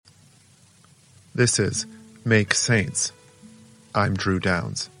This is Make Saints. I'm Drew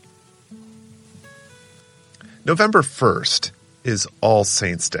Downs. November 1st is All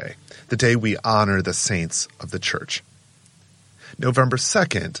Saints' Day, the day we honor the saints of the church. November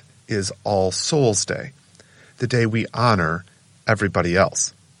 2nd is All Souls' Day, the day we honor everybody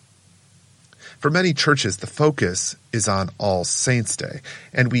else. For many churches, the focus is on All Saints' Day,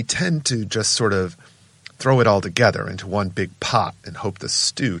 and we tend to just sort of throw it all together into one big pot and hope the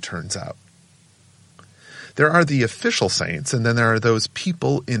stew turns out. There are the official saints, and then there are those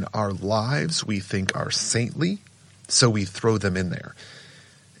people in our lives we think are saintly, so we throw them in there.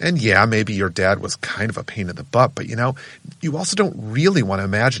 And yeah, maybe your dad was kind of a pain in the butt, but you also don't really want to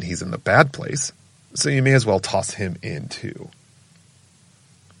imagine he's in the bad place, so you may as well toss him in too.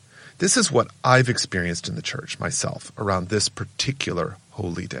 This is what I've experienced in the church myself around this particular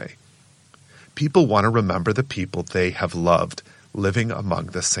holy day. People want to remember the people they have loved living among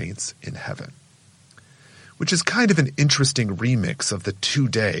the saints in heaven, which is kind of an interesting remix of the 2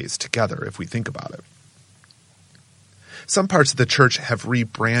 days together if we think about it. Some parts of the church have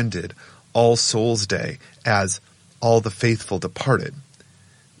rebranded All Souls' Day as All the Faithful Departed,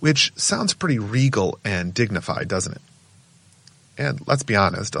 which sounds pretty regal and dignified, doesn't it? And let's be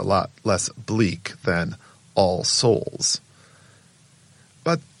honest, a lot less bleak than All Souls.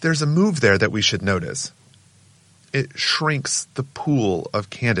 But there's a move there that we should notice. It shrinks the pool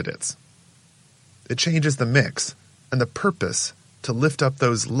of candidates. It changes the mix and the purpose to lift up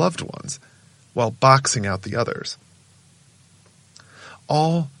those loved ones while boxing out the others.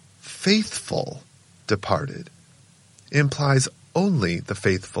 All faithful departed implies only the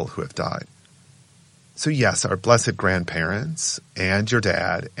faithful who have died. So yes, our blessed grandparents and your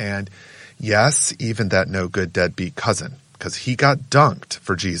dad, and yes, even that no good deadbeat cousin, because he got dunked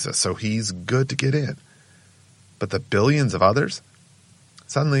for Jesus, so he's good to get in. But the billions of others,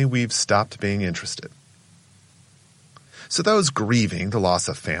 suddenly we've stopped being interested. So those grieving the loss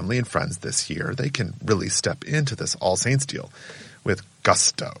of family and friends this year, they can really step into this All Saints deal with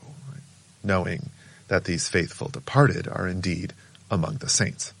gusto, knowing that these faithful departed are indeed among the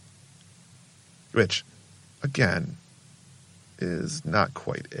saints. Which, again, is not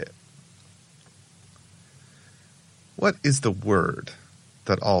quite it. What is the word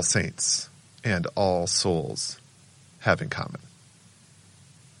that all saints and all souls have in common?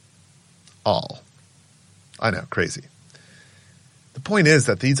 All. I know, crazy. The point is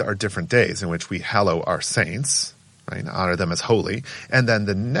that these are different days in which we hallow our saints, right, honor them as holy, and then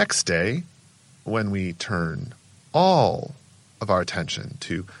the next day, when we turn all of our attention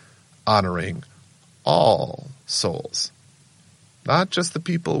to honoring all souls, not just the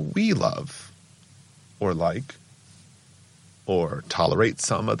people we love or like or tolerate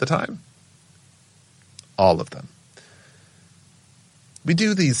some of the time, all of them. We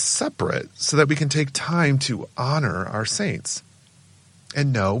do these separate so that we can take time to honor our saints.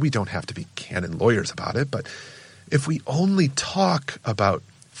 And no, we don't have to be canon lawyers about it, but if we only talk about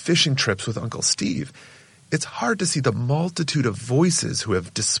fishing trips with Uncle Steve, it's hard to see the multitude of voices who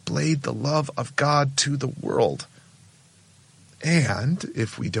have displayed the love of God to the world. And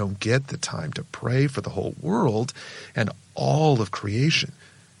if we don't get the time to pray for the whole world and all of creation,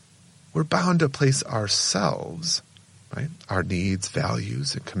 we're bound to place ourselves, right, our needs,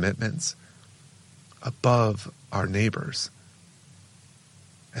 values, and commitments above our neighbors.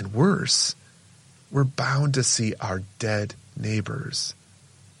 And worse, we're bound to see our dead neighbors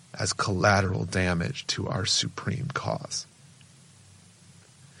as collateral damage to our supreme cause.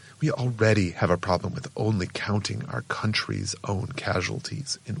 We already have a problem with only counting our country's own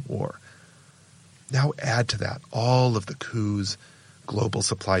casualties in war. Now add to that all of the coups, global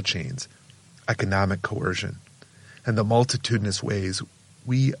supply chains, economic coercion, and the multitudinous ways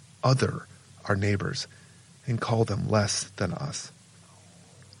we other our neighbors and call them less than us.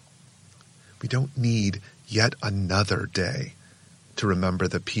 We don't need yet another day to remember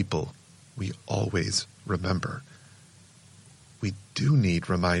the people we always remember. We do need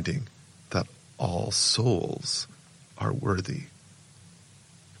reminding that all souls are worthy.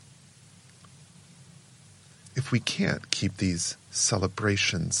 If we can't keep these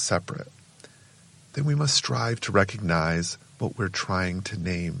celebrations separate, then we must strive to recognize what we're trying to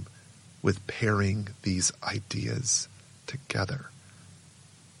name with pairing these ideas together.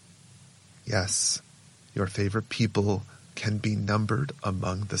 Yes, your favorite people can be numbered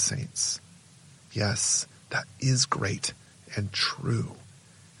among the saints. Yes, that is great and true,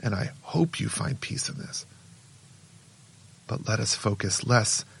 and I hope you find peace in this. But let us focus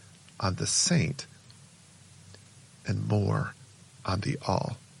less on the saint and more on the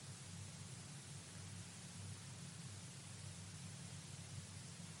all.